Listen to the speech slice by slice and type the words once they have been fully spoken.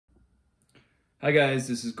Hi guys,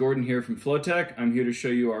 this is Gordon here from Flotek. I'm here to show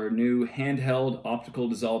you our new handheld optical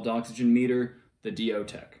dissolved oxygen meter, the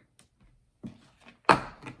DOTek.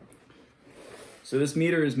 So this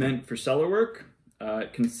meter is meant for cellar work.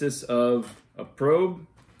 It consists of a probe,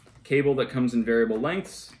 cable that comes in variable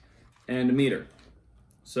lengths, and a meter.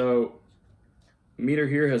 So the meter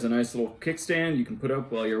here has a nice little kickstand you can put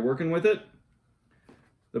up while you're working with it.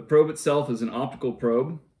 The probe itself is an optical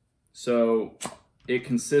probe, so it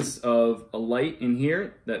consists of a light in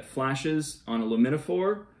here that flashes on a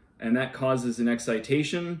luminophore, and that causes an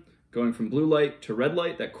excitation going from blue light to red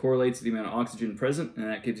light that correlates to the amount of oxygen present, and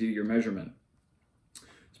that gives you your measurement.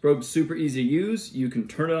 This probe is super easy to use. You can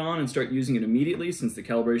turn it on and start using it immediately since the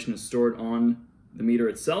calibration is stored on the meter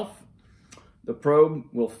itself. The probe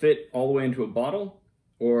will fit all the way into a bottle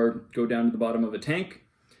or go down to the bottom of a tank.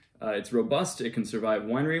 It's robust, it can survive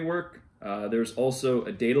winery work. There's also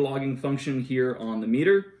a data logging function here on the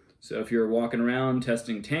meter. So if you're walking around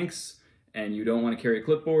testing tanks and you don't want to carry a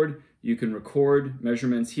clipboard, you can record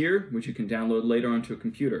measurements here, which you can download later onto a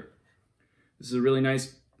computer. This is a really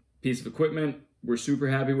nice piece of equipment. We're super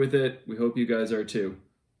happy with it. We hope you guys are too.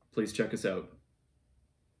 Please check us out.